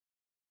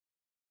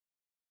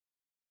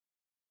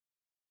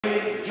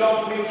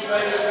John Pugh's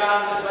favourite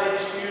band, the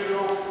Ladies'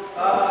 Funeral.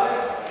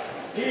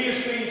 He has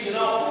been to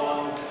not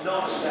 1,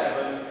 not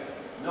 7,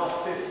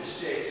 not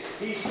 56.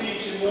 He's been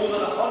to more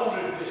than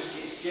 100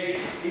 Biscuits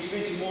gigs. He's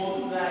been to more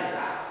than they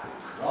have.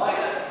 Right?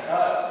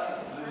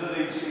 The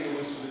lead singer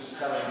was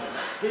telling me.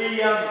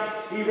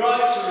 He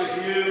writes a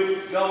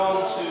review, go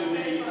on to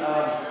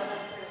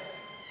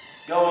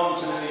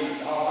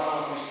the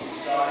Harvard Biscuit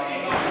site,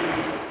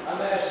 and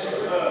they're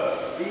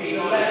superb. He's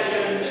a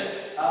legend.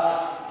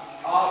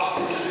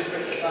 Articles have been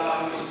written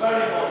about him. He's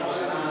very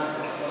modest man.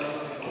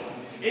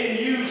 In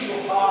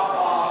usual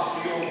half-assed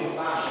beyond the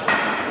fashion,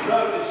 he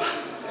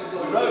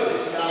wrote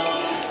this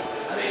dance,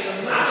 and it's a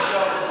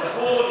mash-up of the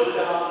border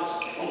dance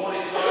and what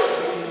it's like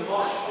to be in the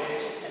mosh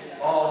pit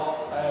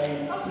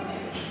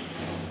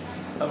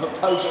of a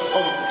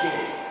post-punk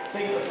gig.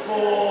 Think The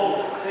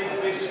Fall, think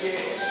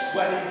Biscuits,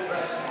 Wedding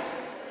Present,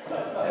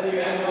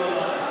 anyone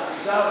like that.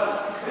 So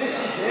this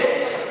is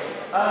it.